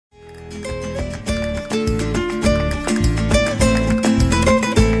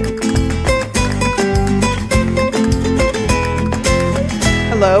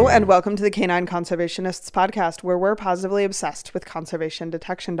Hello, and welcome to the Canine Conservationists podcast, where we're positively obsessed with conservation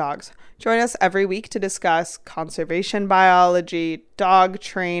detection dogs. Join us every week to discuss conservation biology, dog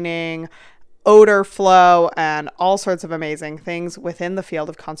training, odor flow, and all sorts of amazing things within the field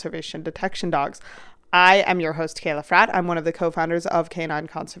of conservation detection dogs. I am your host, Kayla Fratt. I'm one of the co-founders of Canine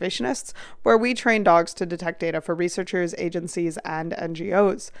Conservationists, where we train dogs to detect data for researchers, agencies, and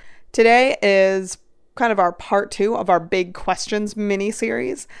NGOs. Today is kind of our part 2 of our Big Questions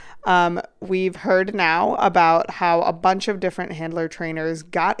mini-series. We've heard now about how a bunch of different handler trainers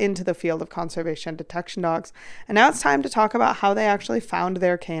got into the field of conservation detection dogs, and now it's time to talk about how they actually found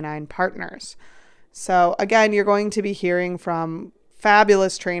their canine partners. So again, you're going to be hearing from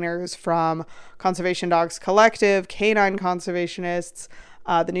fabulous trainers from Conservation Dogs Collective, Canine Conservationists,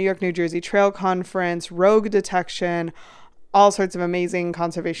 the New York, New Jersey Trail Conference, Rogue Detection, all sorts of amazing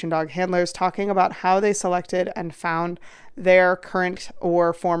conservation dog handlers talking about how they selected and found their current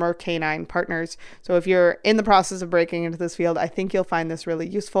or former canine partners. So if you're in the process of breaking into this field, I think you'll find this really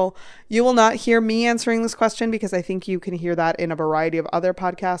useful. You will not hear me answering this question because I think you can hear that in a variety of other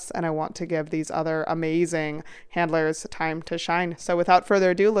podcasts, and I want to give these other amazing handlers time to shine. So without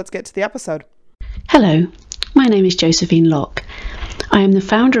further ado, let's get to the episode. Hello, my name is Josephine Locke. I am the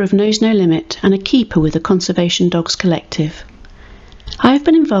founder of Nose No Limit and a keeper with the Conservation Dogs Collective. I have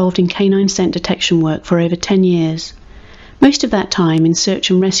been involved in canine scent detection work for over 10 years, most of that time in search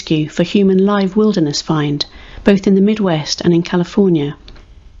and rescue for human live wilderness find, both in the Midwest and in California.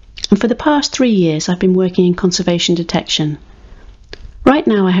 And for the past 3 years I've been working in conservation detection. Right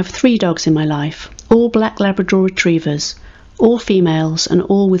now I have 3 dogs in my life, all black Labrador retrievers, all females and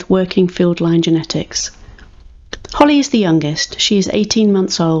all with working field line genetics. Holly is the youngest. She is 18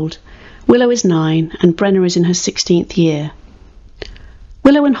 months old. Willow is 9 and Brenna is in her 16th year.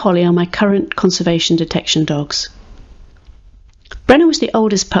 Willow and Holly are my current conservation detection dogs. Brenna was the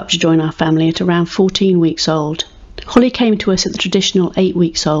oldest pup to join our family at around 14 weeks old. Holly came to us at the traditional 8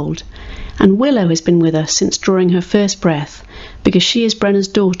 weeks old, and Willow has been with us since drawing her first breath because she is Brenna's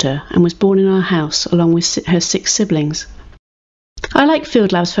daughter and was born in our house along with her 6 siblings. I like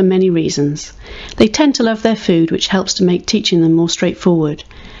field labs for many reasons. They tend to love their food, which helps to make teaching them more straightforward.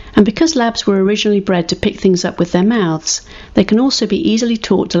 And because labs were originally bred to pick things up with their mouths, they can also be easily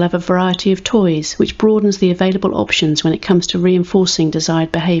taught to love a variety of toys, which broadens the available options when it comes to reinforcing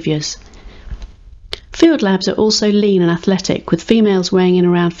desired behaviours. Field labs are also lean and athletic, with females weighing in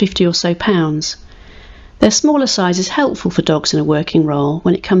around 50 or so pounds. Their smaller size is helpful for dogs in a working role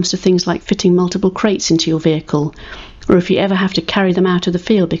when it comes to things like fitting multiple crates into your vehicle, or if you ever have to carry them out of the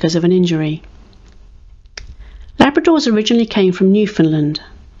field because of an injury. Labradors originally came from Newfoundland.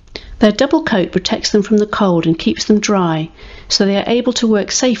 Their double coat protects them from the cold and keeps them dry, so they are able to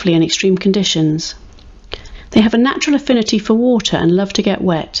work safely in extreme conditions. They have a natural affinity for water and love to get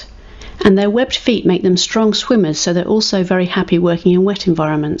wet, and their webbed feet make them strong swimmers, so they're also very happy working in wet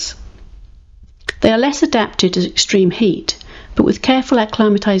environments. They are less adapted to extreme heat, but with careful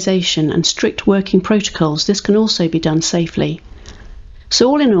acclimatization and strict working protocols, this can also be done safely. So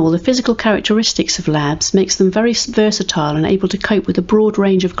all in all, the physical characteristics of labs makes them very versatile and able to cope with a broad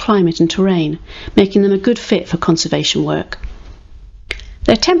range of climate and terrain, making them a good fit for conservation work.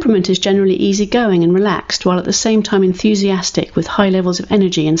 Their temperament is generally easygoing and relaxed, while at the same time enthusiastic with high levels of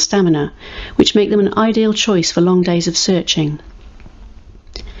energy and stamina, which make them an ideal choice for long days of searching.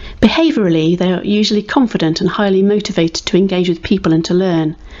 Behaviourally, they are usually confident and highly motivated to engage with people and to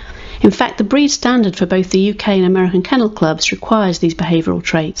learn. In fact, the breed standard for both the UK and American kennel clubs requires these behavioural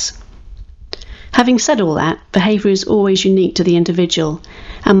traits. Having said all that, behaviour is always unique to the individual,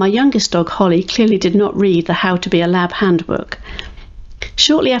 and my youngest dog, Holly, clearly did not read the How to Be a Lab handbook.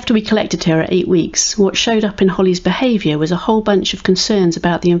 Shortly after we collected her at 8 weeks, what showed up in Holly's behaviour was a whole bunch of concerns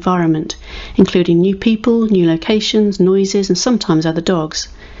about the environment, including new people, new locations, noises, and sometimes other dogs.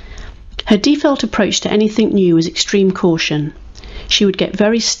 Her default approach to anything new was extreme caution. She would get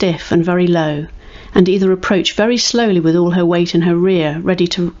very stiff and very low, and either approach very slowly with all her weight in her rear, ready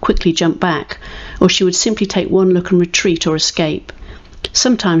to quickly jump back, or she would simply take one look and retreat or escape.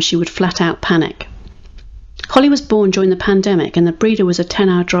 Sometimes she would flat out panic. Holly was born during the pandemic, and the breeder was a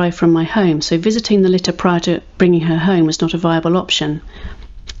 10-hour drive from my home, so visiting the litter prior to bringing her home was not a viable option.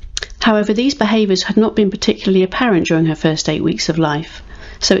 However, these behaviours had not been particularly apparent during her first 8 weeks of life,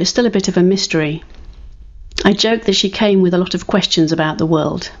 so it's still a bit of a mystery. I joked that she came with a lot of questions about the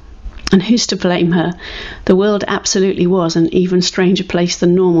world. And who's to blame her? The world absolutely was an even stranger place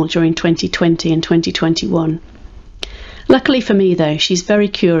than normal during 2020 and 2021. Luckily for me, though, she's very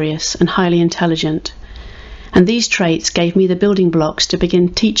curious and highly intelligent. And these traits gave me the building blocks to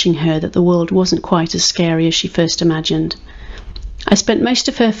begin teaching her that the world wasn't quite as scary as she first imagined. I spent most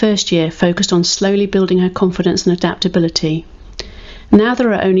of her first year focused on slowly building her confidence and adaptability. Now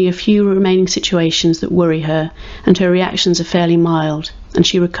there are only a few remaining situations that worry her, and her reactions are fairly mild, and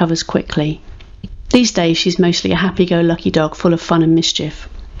she recovers quickly. These days she's mostly a happy-go-lucky dog full of fun and mischief,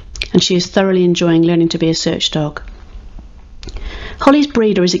 and she is thoroughly enjoying learning to be a search dog. Holly's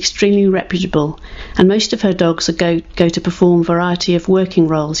breeder is extremely reputable, and most of her dogs go to perform a variety of working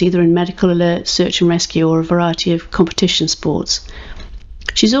roles, either in medical alert, search and rescue, or a variety of competition sports.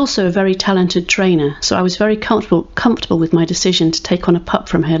 She's also a very talented trainer, so I was very comfortable with my decision to take on a pup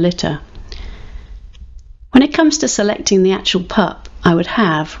from her litter. When it comes to selecting the actual pup I would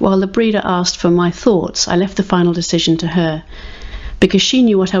have, while the breeder asked for my thoughts, I left the final decision to her, because she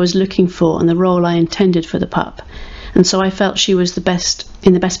knew what I was looking for and the role I intended for the pup, and so I felt she was in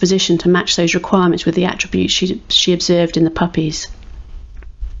the best position to match those requirements with the attributes she observed in the puppies.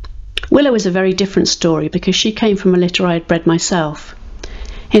 Willow is a very different story because she came from a litter I had bred myself.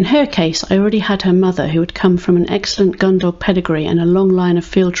 In her case, I already had her mother, who had come from an excellent gun dog pedigree and a long line of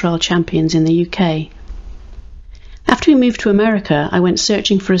field trial champions in the UK. After we moved to America, I went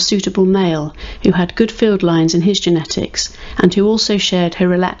searching for a suitable male who had good field lines in his genetics and who also shared her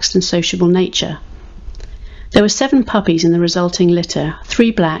relaxed and sociable nature. There were 7 puppies in the resulting litter,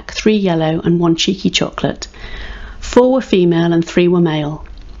 3 black, 3 yellow and 1 cheeky chocolate. 4 were female and 3 were male.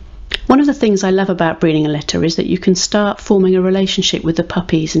 One of the things I love about breeding a litter is that you can start forming a relationship with the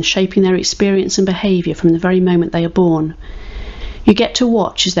puppies and shaping their experience and behaviour from the very moment they are born. You get to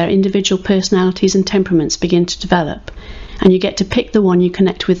watch as their individual personalities and temperaments begin to develop, and you get to pick the one you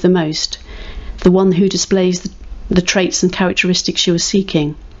connect with the most, the one who displays the traits and characteristics you are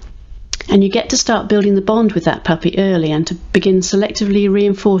seeking. And you get to start building the bond with that puppy early and to begin selectively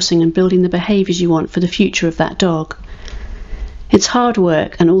reinforcing and building the behaviours you want for the future of that dog. It's hard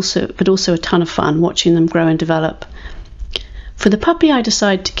work but also a ton of fun watching them grow and develop. For the puppy I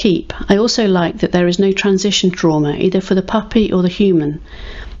decide to keep, I also like that there is no transition trauma either for the puppy or the human,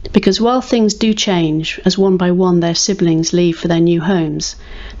 because while things do change as one by one their siblings leave for their new homes,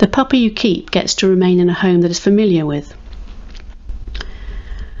 the puppy you keep gets to remain in a home that is familiar with.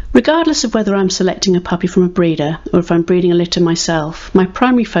 Regardless of whether I'm selecting a puppy from a breeder or if I'm breeding a litter myself, my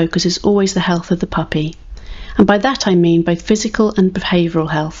primary focus is always the health of the puppy, and by that I mean both physical and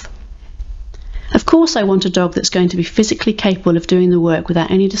behavioural health. Of course I want a dog that's going to be physically capable of doing the work without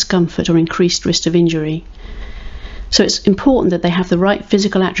any discomfort or increased risk of injury. So it's important that they have the right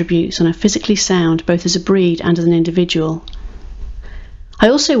physical attributes and are physically sound both as a breed and as an individual. I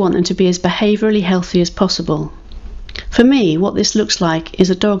also want them to be as behaviourally healthy as possible. For me, what this looks like is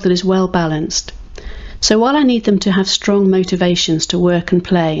a dog that is well balanced. So while I need them to have strong motivations to work and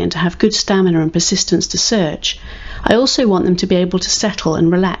play and to have good stamina and persistence to search, I also want them to be able to settle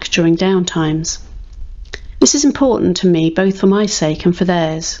and relax during downtimes. This is important to me both for my sake and for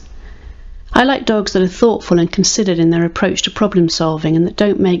theirs. I like dogs that are thoughtful and considered in their approach to problem solving and that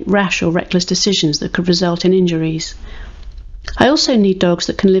don't make rash or reckless decisions that could result in injuries. I also need dogs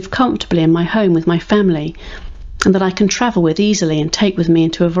that can live comfortably in my home with my family and that I can travel with easily and take with me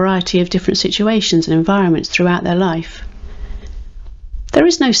into a variety of different situations and environments throughout their life. There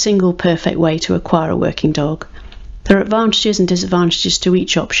is no single perfect way to acquire a working dog. There are advantages and disadvantages to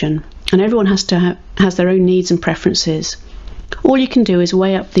each option, and everyone has their own needs and preferences. All you can do is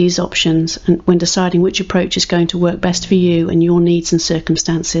weigh up these options and when deciding which approach is going to work best for you and your needs and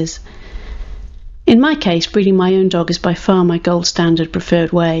circumstances. In my case, breeding my own dog is by far my gold standard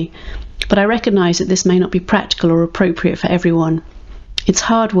preferred way, but I recognise that this may not be practical or appropriate for everyone. It's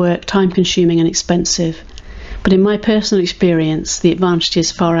hard work, time-consuming and expensive, but in my personal experience, the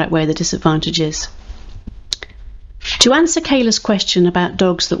advantages far outweigh the disadvantages. To answer Kayla's question about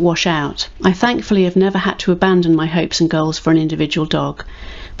dogs that wash out, I thankfully have never had to abandon my hopes and goals for an individual dog,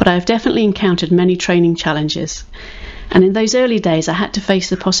 but I have definitely encountered many training challenges. And in those early days I had to face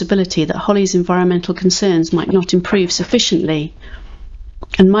the possibility that Holly's environmental concerns might not improve sufficiently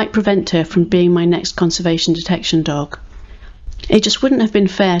and might prevent her from being my next conservation detection dog. It just wouldn't have been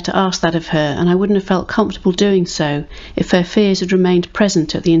fair to ask that of her, and I wouldn't have felt comfortable doing so if her fears had remained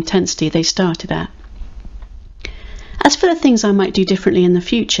present at the intensity they started at. As for the things I might do differently in the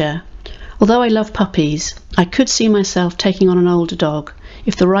future, although I love puppies, I could see myself taking on an older dog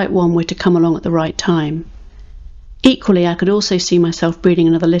if the right one were to come along at the right time. Equally, I could also see myself breeding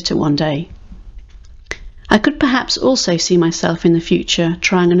another litter one day. I could perhaps also see myself in the future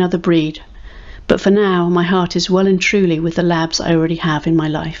trying another breed, but for now my heart is well and truly with the labs I already have in my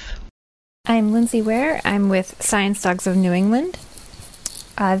life. I'm Lindsay Ware. I'm with Science Dogs of New England.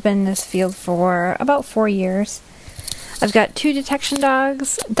 I've been in this field for about 4 years. I've got 2 detection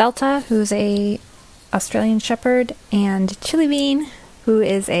dogs, Delta, who's a Australian Shepherd, and Chili Bean, who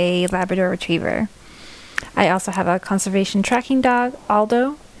is a Labrador Retriever. I also have a conservation tracking dog,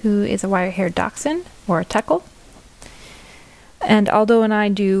 Aldo, who is a wire-haired dachshund, or a teckle. And Aldo and I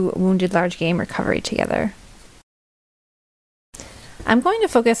do wounded large game recovery together. I'm going to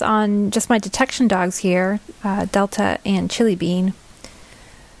focus on just my detection dogs here, Delta and Chili Bean.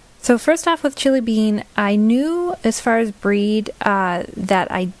 So first off with Chili Bean, I knew as far as breed that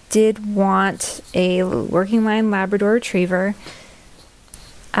I did want a working line Labrador Retriever.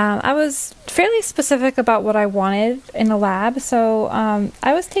 I was fairly specific about what I wanted in a lab, so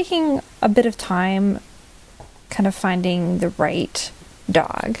I was taking a bit of time kind of finding the right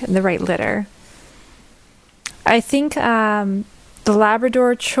dog, the right litter. I think the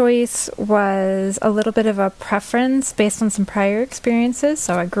Labrador choice was a little bit of a preference based on some prior experiences,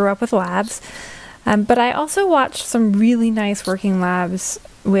 so I grew up with labs. But I also watched some really nice working labs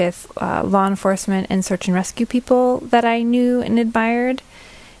with law enforcement and search and rescue people that I knew and admired,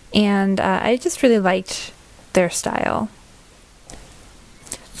 and I just really liked their style.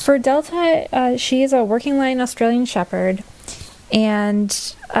 For Delta, she is a working line Australian Shepherd,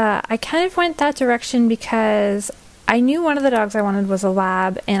 and I kind of went that direction because I knew one of the dogs I wanted was a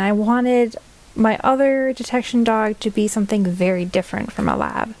lab, and I wanted my other detection dog to be something very different from a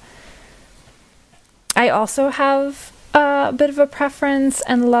lab. I also have a bit of a preference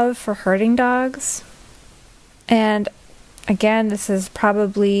and love for herding dogs. And again, this is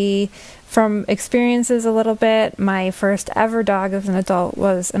probably from experiences a little bit. My first ever dog as an adult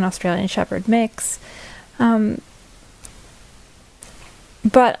was an Australian Shepherd mix.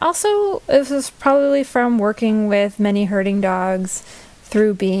 But also, this was probably from working with many herding dogs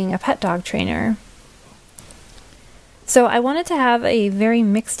through being a pet dog trainer. So I wanted to have a very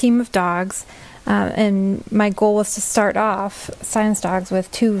mixed team of dogs, and my goal was to start off Science Dogs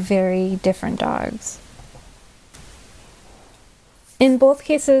with two very different dogs. In both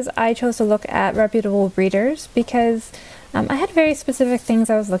cases, I chose to look at reputable breeders because I had very specific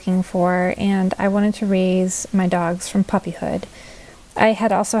things I was looking for, and I wanted to raise my dogs from puppyhood. I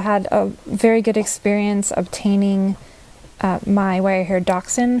had also had a very good experience obtaining my wire-haired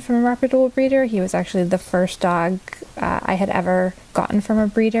dachshund from a reputable breeder. He was actually the first dog I had ever gotten from a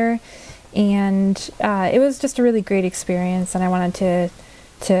breeder, and it was just a really great experience, and I wanted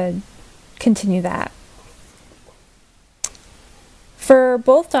to continue that. For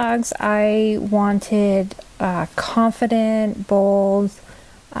both dogs, I wanted confident, bold,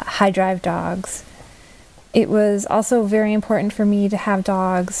 high-drive dogs. It was also very important for me to have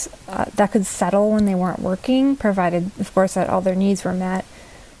dogs that could settle when they weren't working, provided, of course, that all their needs were met.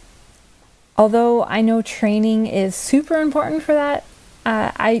 Although I know training is super important for that,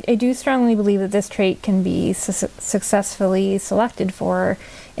 I do strongly believe that this trait can be successfully selected for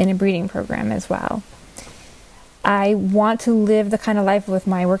in a breeding program as well. I want to live the kind of life with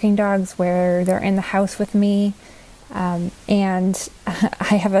my working dogs where they're in the house with me, and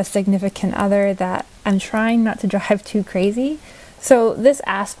I have a significant other that I'm trying not to drive too crazy. So this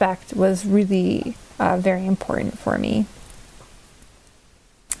aspect was really very important for me.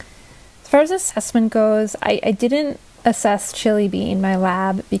 As far as assessment goes, I didn't assess Chili Bean, my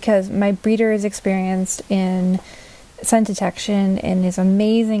lab, because my breeder is experienced in scent detection and is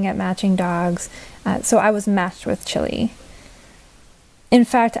amazing at matching dogs, so I was matched with Chili. In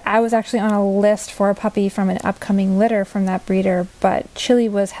fact, I was actually on a list for a puppy from an upcoming litter from that breeder, but Chili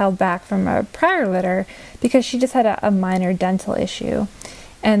was held back from a prior litter because she just had a minor dental issue.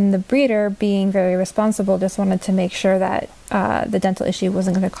 And the breeder, being very responsible, just wanted to make sure that the dental issue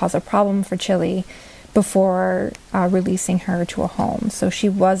wasn't going to cause a problem for Chili before releasing her to a home. So she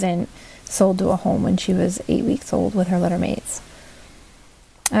wasn't sold to a home when she was 8 weeks old with her litter mates.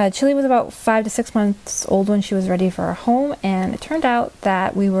 Chili was about 5 to 6 months old when she was ready for a home, and it turned out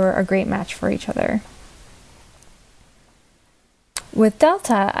that we were a great match for each other. With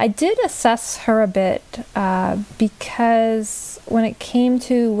Delta, I did assess her a bit because when it came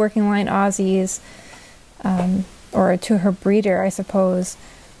to working line Aussies, or to her breeder, I suppose,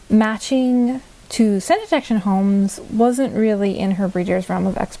 matching to scent detection homes wasn't really in her breeder's realm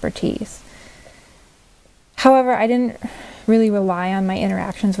of expertise. However, I didn't really rely on my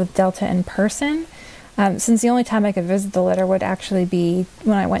interactions with Delta in person, since the only time I could visit the litter would actually be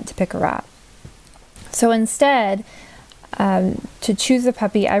when I went to pick her up. So instead, to choose a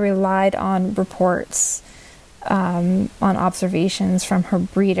puppy, I relied on reports, on observations from her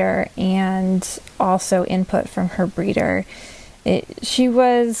breeder, and also input from her breeder. She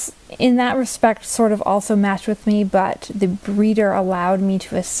was, in that respect, sort of also matched with me, but the breeder allowed me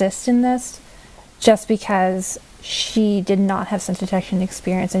to assist in this just because she did not have scent detection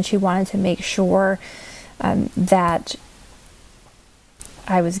experience, and she wanted to make sure that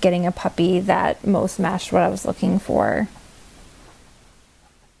I was getting a puppy that most matched what I was looking for.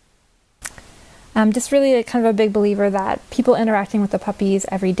 I'm just really kind of a big believer that people interacting with the puppies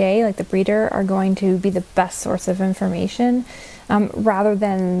every day, like the breeder, are going to be the best source of information, rather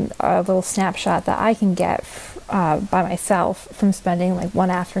than a little snapshot that I can get by myself from spending like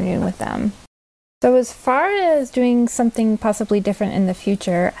one afternoon with them. So as far as doing something possibly different in the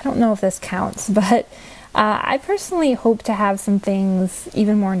future, I don't know if this counts, but I personally hope to have some things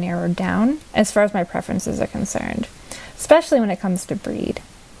even more narrowed down as far as my preferences are concerned, especially when it comes to breed.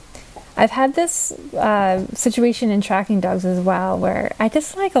 I've had this situation in tracking dogs as well, where I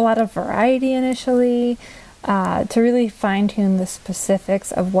just like a lot of variety initially, to really fine-tune the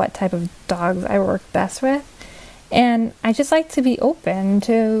specifics of what type of dogs I work best with. And I just like to be open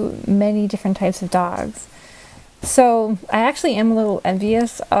to many different types of dogs. So I actually am a little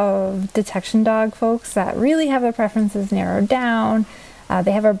envious of detection dog folks that really have their preferences narrowed down.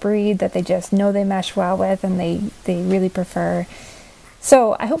 They have a breed that they just know they mesh well with and they really prefer.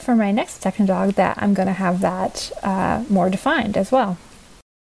 So I hope for my next detection dog that I'm going to have that more defined as well.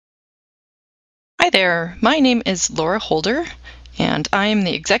 Hi there, my name is Laura Holder, and I am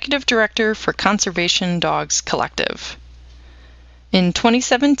the Executive Director for Conservation Dogs Collective. In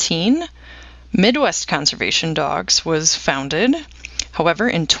 2017, Midwest Conservation Dogs was founded. However,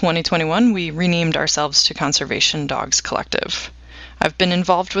 in 2021, we renamed ourselves to Conservation Dogs Collective. I've been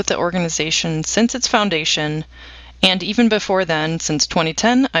involved with the organization since its foundation, and even before then, since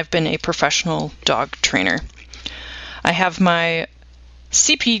 2010, I've been a professional dog trainer. I have my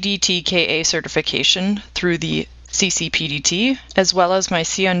CPDT-KA certification through the CCPDT, as well as my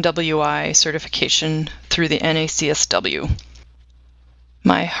CNWI certification through the NACSW.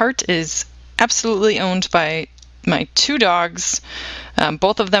 My heart is absolutely owned by my two dogs.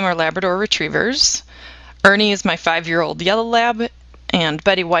 Both of them are Labrador Retrievers. Ernie is my 5-year-old Yellow Lab, and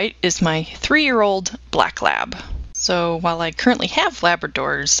Betty White is my 3-year-old Black Lab. So while I currently have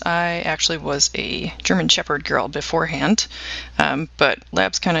Labradors, I actually was a German Shepherd girl beforehand, but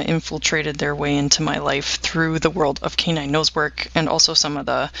Labs kind of infiltrated their way into my life through the world of canine nose work and also some of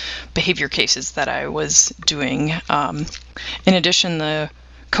the behavior cases that I was doing. In addition, the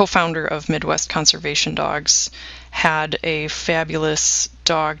co-founder of Midwest Conservation Dogs had a fabulous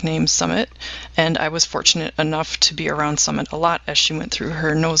dog named Summit, and I was fortunate enough to be around Summit a lot as she went through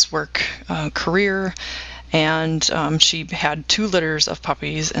her nose work career. And she had 2 litters of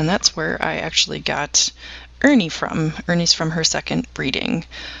puppies, and that's where I actually got Ernie from. Ernie's from her second breeding.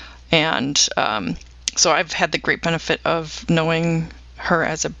 And so I've had the great benefit of knowing her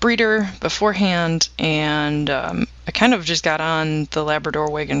as a breeder beforehand, and I kind of just got on the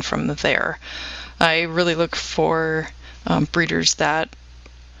Labrador wagon from there. I really look for breeders that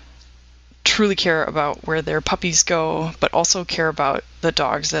truly care about where their puppies go, but also care about the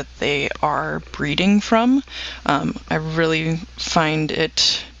dogs that they are breeding from. I really find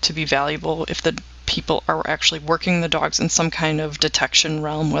it to be valuable if the people are actually working the dogs in some kind of detection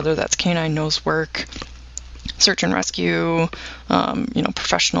realm, whether that's canine nose work, search and rescue,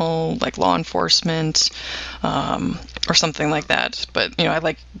 professional like law enforcement, or something like that. But I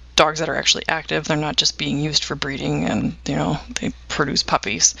like dogs that are actually active. They're not just being used for breeding and they produce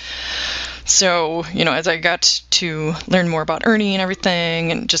puppies. So as I got to learn more about Ernie and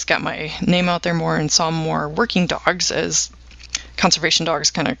everything, and just got my name out there more and saw more working dogs as conservation dogs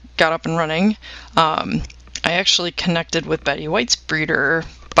kind of got up and running, I actually connected with Betty White's breeder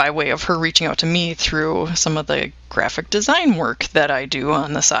by way of her reaching out to me through some of the graphic design work that I do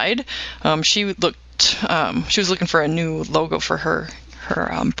on the side. She was looking for a new logo for her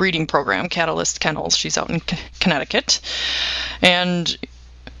breeding program, Catalyst Kennels. She's out in Connecticut, and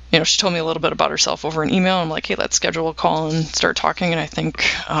she told me a little bit about herself over an email. I'm like, hey, let's schedule a call and start talking. And I think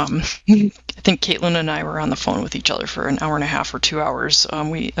Caitlin and I were on the phone with each other for an hour and a half or 2 hours.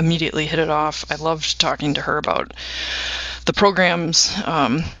 We immediately hit it off. I loved talking to her about the programs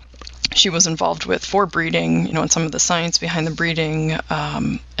she was involved with for breeding, and some of the science behind the breeding,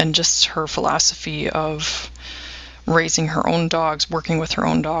 and just her philosophy of raising her own dogs, working with her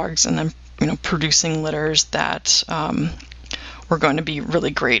own dogs, and then producing litters that were going to be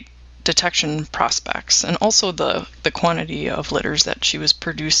really great detection prospects, and also the quantity of litters that she was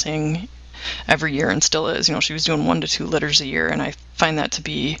producing every year and still is. She was doing 1 to 2 litters a year, and I find that to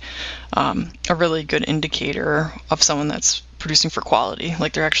be a really good indicator of someone that's producing for quality.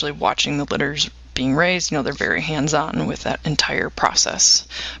 Like, they're actually watching the litters being raised. They're very hands-on with that entire process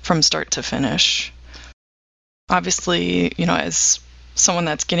from start to finish. Obviously, as someone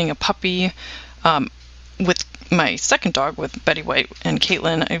that's getting a puppy. With my second dog, with Betty White and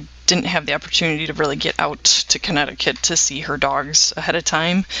Caitlin, I didn't have the opportunity to really get out to Connecticut to see her dogs ahead of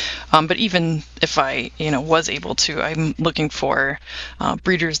time. But even if I, was able to, I'm looking for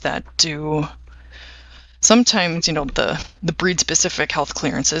breeders that do sometimes, the breed-specific health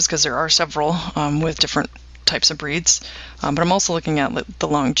clearances, because there are several with different types of breeds. But I'm also looking at the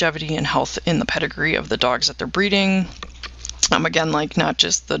longevity and health in the pedigree of the dogs that they're breeding. Again, like not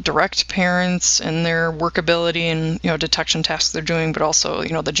just the direct parents and their workability and, detection tasks they're doing, but also,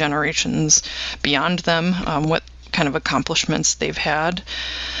 the generations beyond them, what kind of accomplishments they've had.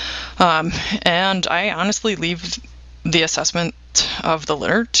 And I honestly leave the assessment of the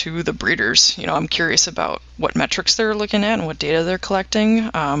litter to the breeders. I'm curious about what metrics they're looking at and what data they're collecting.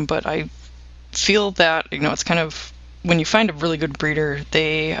 But I feel that, it's kind of, when you find a really good breeder,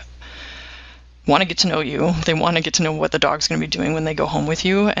 they want to get to know you. They want to get to know what the dog's going to be doing when they go home with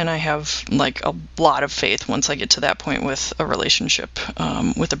you. And I have a lot of faith once I get to that point with a relationship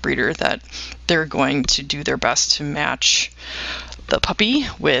with a breeder that they're going to do their best to match the puppy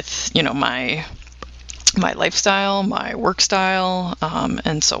with, my lifestyle, my work style,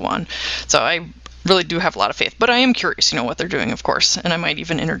 and so on. So I really do have a lot of faith, but I am curious, what they're doing, of course. And I might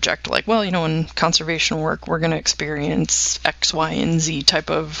even interject in conservation work, we're going to experience X, Y, and Z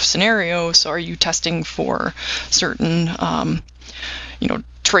type of scenario. So are you testing for certain,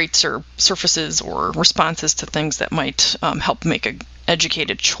 traits or surfaces or responses to things that might help make an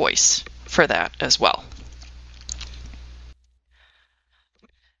educated choice for that as well?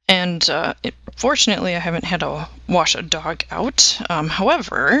 And fortunately, I haven't had to wash a dog out.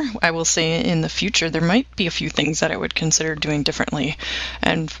 However, I will say in the future, there might be a few things that I would consider doing differently.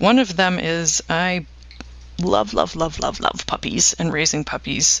 And one of them is I love puppies and raising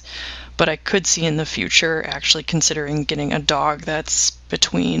puppies. But I could see in the future actually considering getting a dog that's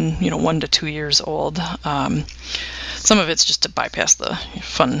between, 1 to 2 years old. Some of it's just to bypass the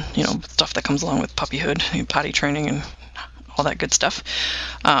fun, stuff that comes along with puppyhood, potty training and all that good stuff.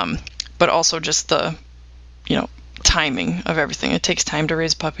 But also just the, timing of everything. It takes time to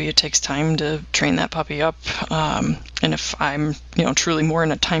raise a puppy. It takes time to train that puppy up. And if I'm, truly more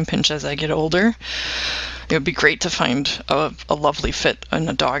in a time pinch as I get older, it would be great to find a lovely fit in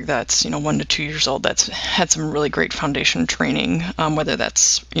a dog that's, 1 to 2 years old that's had some really great foundation training, whether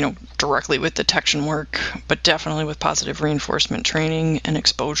that's, directly with detection work, but definitely with positive reinforcement training and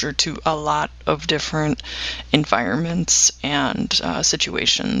exposure to a lot of different environments and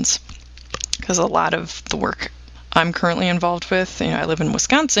situations. Because a lot of the work I'm currently involved with, I live in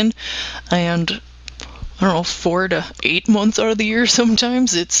Wisconsin, and 4 to 8 months out of the year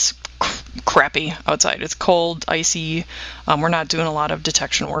sometimes it's crappy outside. It's cold, icy. We're not doing a lot of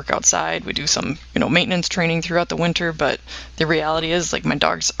detection work outside. We do some, maintenance training throughout the winter, but the reality is my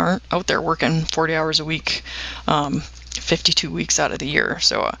dogs aren't out there working 40 hours a week, 52 weeks out of the year.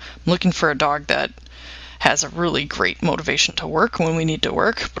 So I'm looking for a dog that has a really great motivation to work when we need to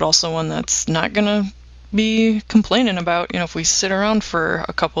work, but also one that's not going to be complaining about, if we sit around for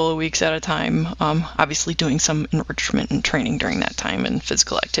a couple of weeks at a time, obviously doing some enrichment and training during that time and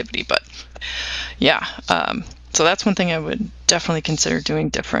physical activity. But yeah, so that's one thing I would definitely consider doing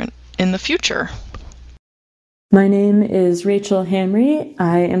different in the future. My name is Rachel Hamry.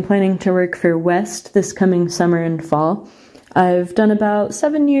 I am planning to work for West this coming summer and fall. I've done about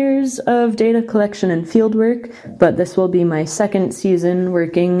 7 years of data collection and field work, but this will be my second season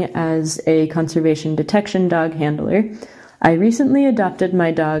working as a conservation detection dog handler. I recently adopted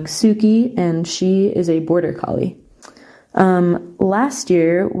my dog Suki, and she is a border collie. Last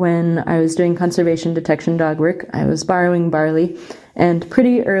year, when I was doing conservation detection dog work, I was borrowing Barley, and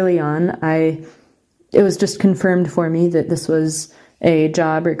pretty early on, it was just confirmed for me that this was a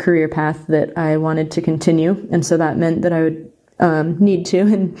job or career path that I wanted to continue, and so that meant that I would need to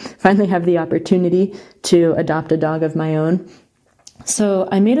and finally have the opportunity to adopt a dog of my own. So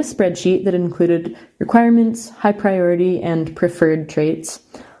I made a spreadsheet that included requirements, high priority, and preferred traits.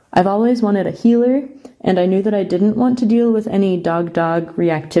 I've always wanted a healer, and I knew that I didn't want to deal with any dog-dog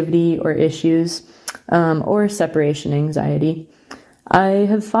reactivity or issues, or separation anxiety. I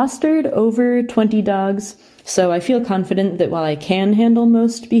have fostered over 20 dogs, so I feel confident that while I can handle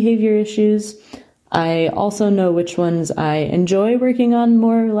most behavior issues, I also know which ones I enjoy working on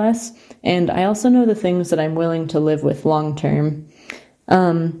more or less, and I also know the things that I'm willing to live with long term.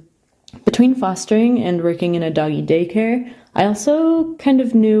 Between fostering and working in a doggy daycare, I also kind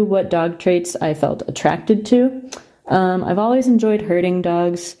of knew what dog traits I felt attracted to. I've always enjoyed herding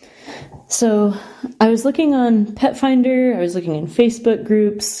dogs. So I was looking on Pet Finder, I was looking in Facebook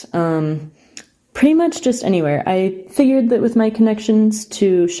groups, Pretty much just anywhere. I figured that with my connections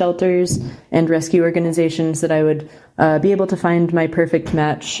to shelters and rescue organizations that I would be able to find my perfect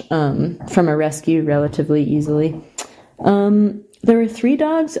match from a rescue relatively easily. There were 3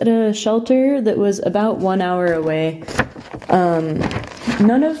 dogs at a shelter that was about 1 hour away.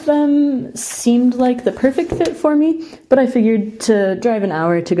 None of them seemed like the perfect fit for me, but I figured to drive an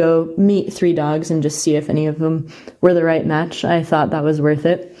hour to go meet 3 dogs and just see if any of them were the right match. I thought that was worth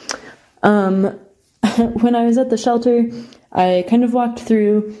it. When I was at the shelter, I kind of walked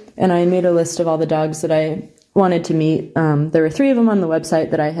through and I made a list of all the dogs that I wanted to meet. There were 3 of them on the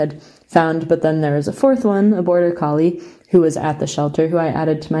website that I had found, but then there was a 4th one, a border collie, who was at the shelter, who I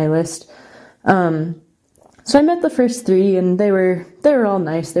added to my list. So I met the first 3, and they were all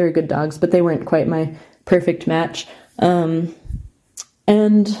nice. They were good dogs, but they weren't quite my perfect match. And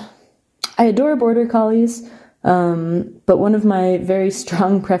I adore border collies, but one of my very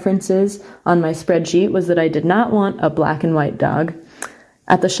strong preferences on my spreadsheet was that I did not want a black and white dog.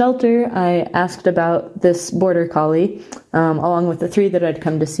 At the shelter, I asked about this border collie, along with the 3 that I'd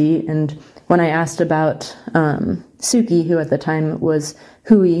come to see, and when I asked about Suki, who at the time was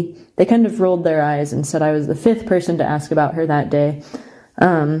Hui, they kind of rolled their eyes and said I was the 5th person to ask about her that day.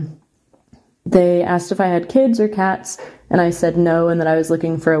 They asked if I had kids or cats, and I said no, and that I was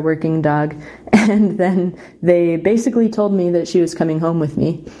looking for a working dog. And then they basically told me that she was coming home with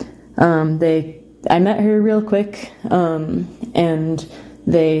me. I met her real quick, and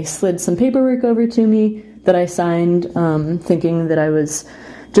they slid some paperwork over to me that I signed, thinking that I was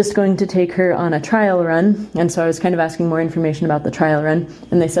just going to take her on a trial run, and so I was kind of asking more information about the trial run,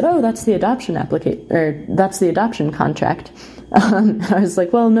 and they said, "Oh, that's the adoption that's the adoption contract." I was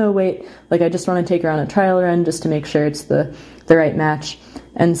like, "Well, no, wait, I just want to take her on a trial run just to make sure it's the right match."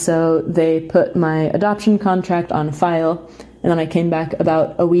 And so they put my adoption contract on file, and then I came back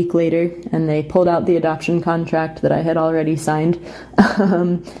about a week later, and they pulled out the adoption contract that I had already signed,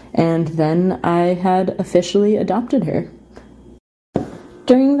 and then I had officially adopted her.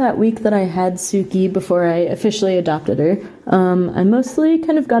 During that week that I had Suki before I officially adopted her, I mostly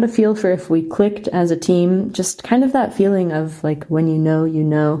kind of got a feel for if we clicked as a team, just kind of that feeling of when you know, you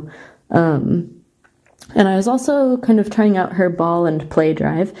know. And I was also kind of trying out her ball and play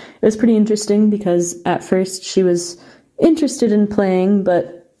drive. It was pretty interesting because at first she was interested in playing,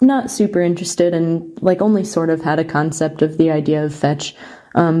 but not super interested, and only sort of had a concept of the idea of fetch.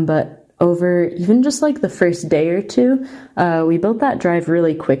 But over even just the first day or 2, we built that drive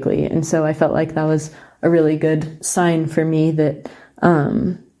really quickly. And so I felt like that was a really good sign for me that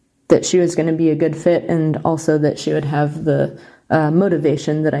that she was going to be a good fit, and also that she would have the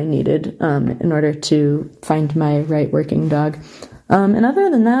motivation that I needed in order to find my right working dog. And other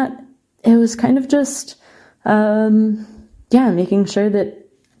than that, it was kind of just, making sure that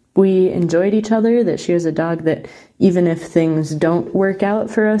we enjoyed each other, that she was a dog that even if things don't work out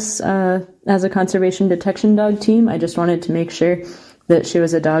for us as a conservation detection dog team, I just wanted to make sure that she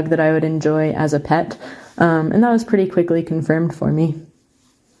was a dog that I would enjoy as a pet. And that was pretty quickly confirmed for me.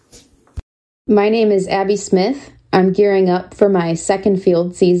 My name is Abby Smith. I'm gearing up for my 2nd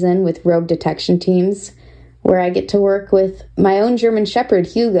field season with Rogue Detection Teams, where I get to work with my own German Shepherd,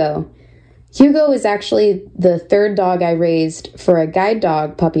 Hugo. Hugo is actually the 3rd dog I raised for a guide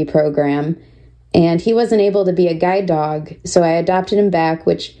dog puppy program, and he wasn't able to be a guide dog, so I adopted him back,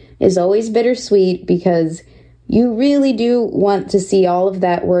 which is always bittersweet because you really do want to see all of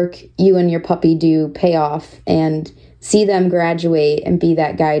that work you and your puppy do pay off and see them graduate and be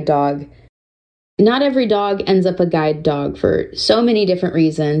that guide dog. Not every dog ends up a guide dog for so many different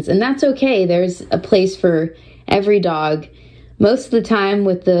reasons, and that's okay. There's a place for every dog. Most of the time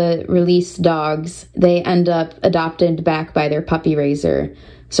with the released dogs, they end up adopted back by their puppy raiser.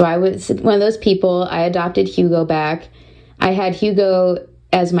 So I was one of those people. I adopted Hugo back. I had Hugo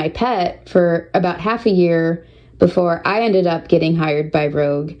as my pet for about half a year before I ended up getting hired by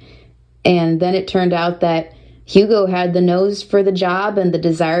Rogue. And then it turned out that Hugo had the nose for the job and the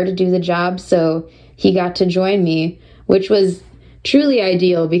desire to do the job, so he got to join me, which was truly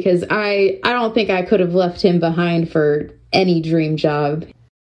ideal because I don't think I could have left him behind for any dream job.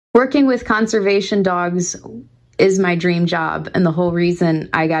 Working with conservation dogs is my dream job and the whole reason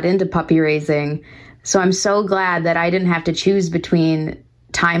I got into puppy raising. So I'm so glad that I didn't have to choose between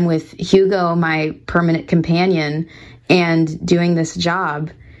time with Hugo, my permanent companion, and doing this job.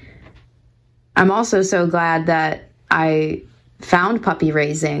 I'm also so glad that I found puppy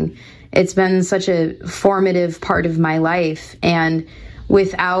raising. It's been such a formative part of my life, and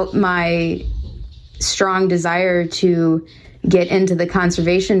without my strong desire to get into the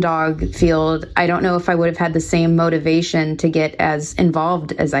conservation dog field, I don't know if I would have had the same motivation to get as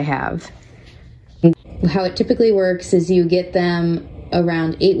involved as I have. how it typically works is you get them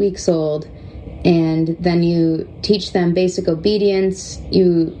around 8 weeks old, and then you teach them basic obedience.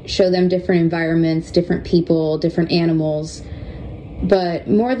 You show them different environments, different people, different animals. But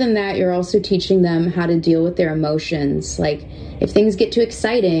more than that, you're also teaching them how to deal with their emotions. Like if things get too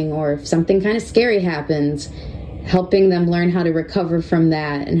exciting or if something kind of scary happens, helping them learn how to recover from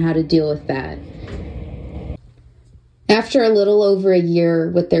that and how to deal with that. After a little over a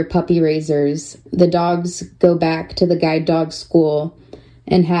year with their puppy raisers, the dogs go back to the guide dog school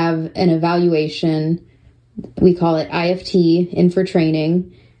and have an evaluation. We call it IFT, in for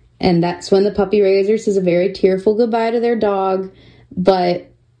training. And that's when the puppy raiser says a very tearful goodbye to their dog.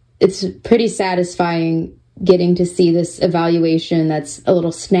 But it's pretty satisfying getting to see this evaluation that's a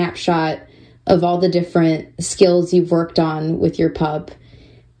little snapshot of all the different skills you've worked on with your pup.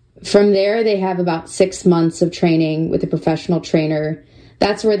 From there, they have about 6 months of training with a professional trainer.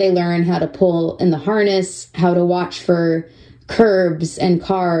 That's where they learn how to pull in the harness, how to watch for curbs and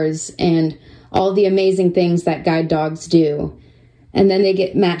cars, and all the amazing things that guide dogs do. And then they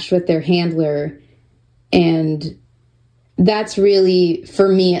get matched with their handler. And that's really, for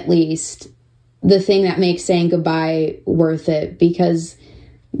me at least, the thing that makes saying goodbye worth it, because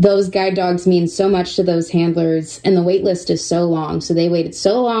those guide dogs mean so much to those handlers, and the wait list is so long. So they waited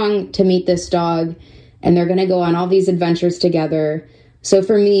so long to meet this dog, and they're going to go on all these adventures together. So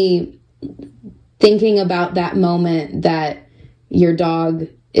for me, thinking about that moment that your dog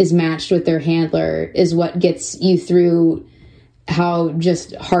is matched with their handler is what gets you through how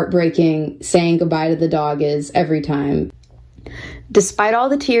just heartbreaking saying goodbye to the dog is every time. Despite all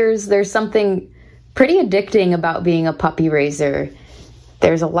the tears, there's something pretty addicting about being a puppy raiser.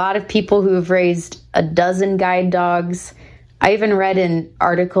 There's a lot of people who have raised a dozen guide dogs. I even read an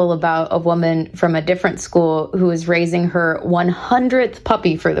article about a woman from a different school who was raising her 100th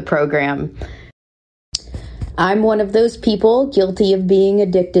puppy for the program. I'm one of those people guilty of being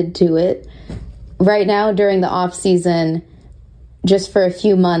addicted to it. Right now, during the off season, just for a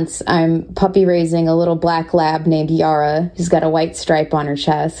few months, I'm puppy raising a little black lab named Yara, who's got a white stripe on her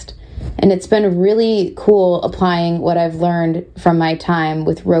chest. And it's been really cool applying what I've learned from my time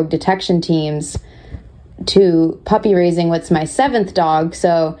with rogue detection teams to puppy raising what's my 7th dog.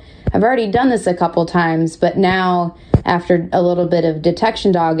 So I've already done this a couple times, but now after a little bit of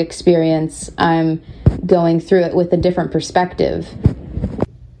detection dog experience, I'm going through it with a different perspective.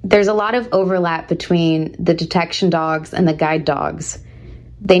 There's a lot of overlap between the detection dogs and the guide dogs.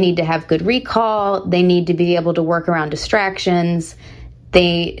 They need to have good recall. They need to be able to work around distractions.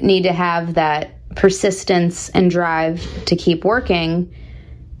 They need to have that persistence and drive to keep working.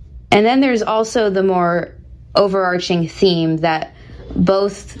 And then there's also the more overarching theme that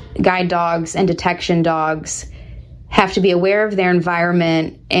both guide dogs and detection dogs have to be aware of their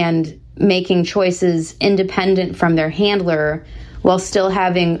environment and making choices independent from their handler while still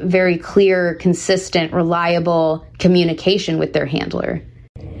having very clear, consistent, reliable communication with their handler.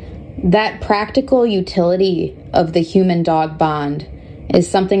 That practical utility of the human-dog bond is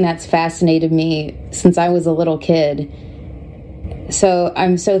something that's fascinated me since I was a little kid. So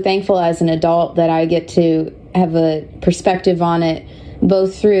I'm so thankful as an adult that I get to have a perspective on it,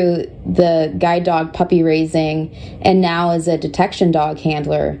 both through the guide dog puppy raising and now as a detection dog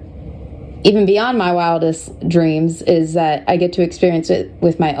handler. Even beyond my wildest dreams is that I get to experience it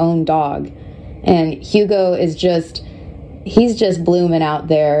with my own dog. And Hugo is he's just blooming out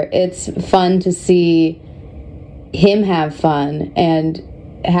there. It's fun to see him have fun and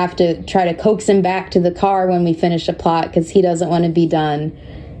have to try to coax him back to the car when we finish a plot because he doesn't want to be done.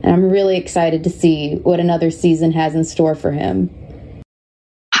 And I'm really excited to see what another season has in store for him.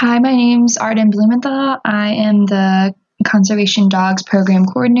 Hi, my name's Arden Blumenthal. I am the Conservation Dogs Program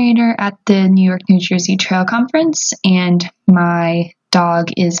Coordinator at the New York, New Jersey Trail Conference, and my dog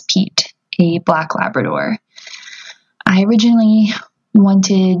is Pete, a Black Labrador. I originally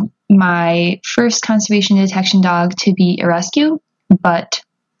wanted my first conservation detection dog to be a rescue, but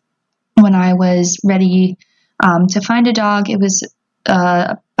when I was ready to find a dog, it was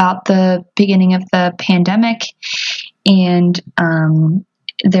about the beginning of the pandemic, and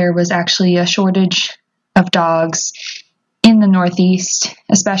there was actually a shortage of dogs in the Northeast,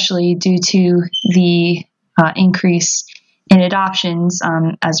 especially due to the increase in adoptions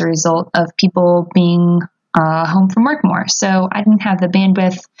as a result of people being home from work more. So I didn't have the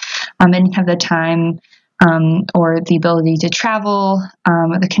bandwidth, I didn't have the time or the ability to travel,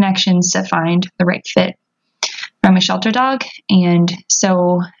 or the connections to find the right fit from a shelter dog. And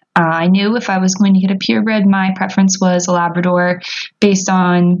so I knew if I was going to get a purebred, my preference was a Labrador based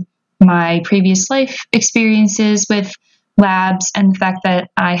on my previous life experiences with labs and the fact that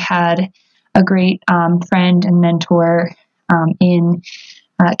I had a great friend and mentor in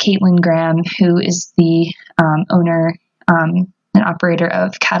Caitlin Graham, who is the owner and operator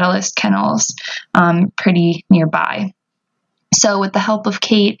of Catalyst Kennels, pretty nearby. So with the help of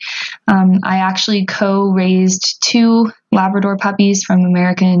Kate, I actually co-raised 2 Labrador puppies from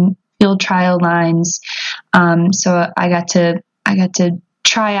American Field Trial lines. So I got to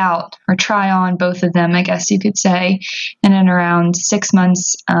try on both of them, I guess you could say. And in around 6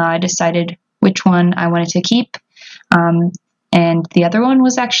 months, I decided which one I wanted to keep. And the other one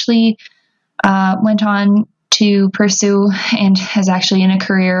was actually went on to pursue and is actually in a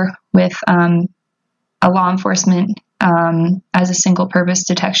career with a law enforcement as a single-purpose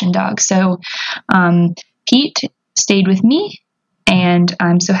detection dog. So Pete stayed with me, and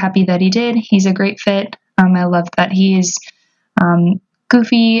I'm so happy that he did. He's a great fit. I love that he is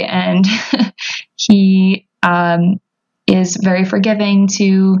goofy, and he is very forgiving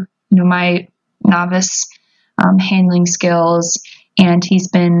to my novice handling skills, and he's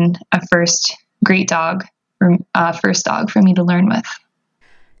been a first dog for me to learn with.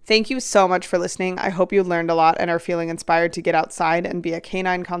 Thank you so much for listening. I hope you learned a lot and are feeling inspired to get outside and be a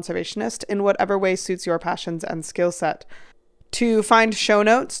canine conservationist in whatever way suits your passions and skill set. To find show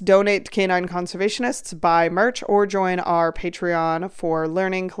notes, donate to Canine Conservationists, buy merch, or join our Patreon for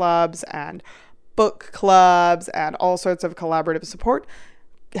learning clubs and book clubs and all sorts of collaborative support,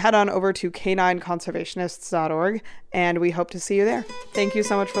 head on over to canineconservationists.org, and we hope to see you there. Thank you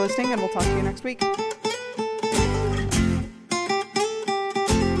so much for listening, and we'll talk to you next week.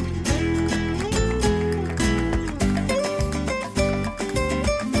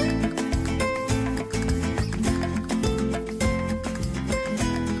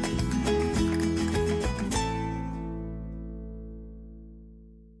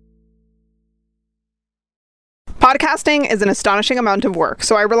 Podcasting is an astonishing amount of work,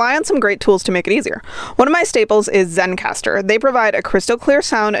 so I rely on some great tools to make it easier. One of my staples is Zencastr. They provide a crystal clear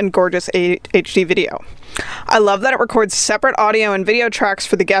sound and gorgeous HD video. I love that it records separate audio and video tracks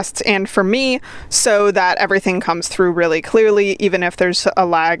for the guests and for me, so that everything comes through really clearly, even if there's a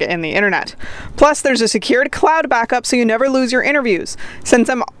lag in the internet. Plus, there's a secured cloud backup so you never lose your interviews. Since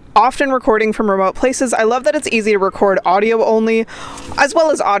I'm often recording from remote places, I love that it's easy to record audio only, as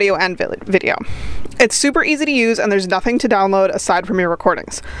well as audio and video. It's super easy to use, and there's nothing to download aside from your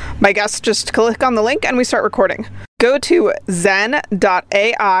recordings. My guests just click on the link and we start recording. Go to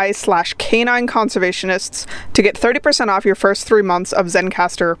zen.ai/canineconservationists to get 30% off your first 3 months of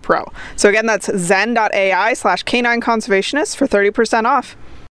Zencastr Pro. So again, that's zen.ai/canineconservationists for 30% off.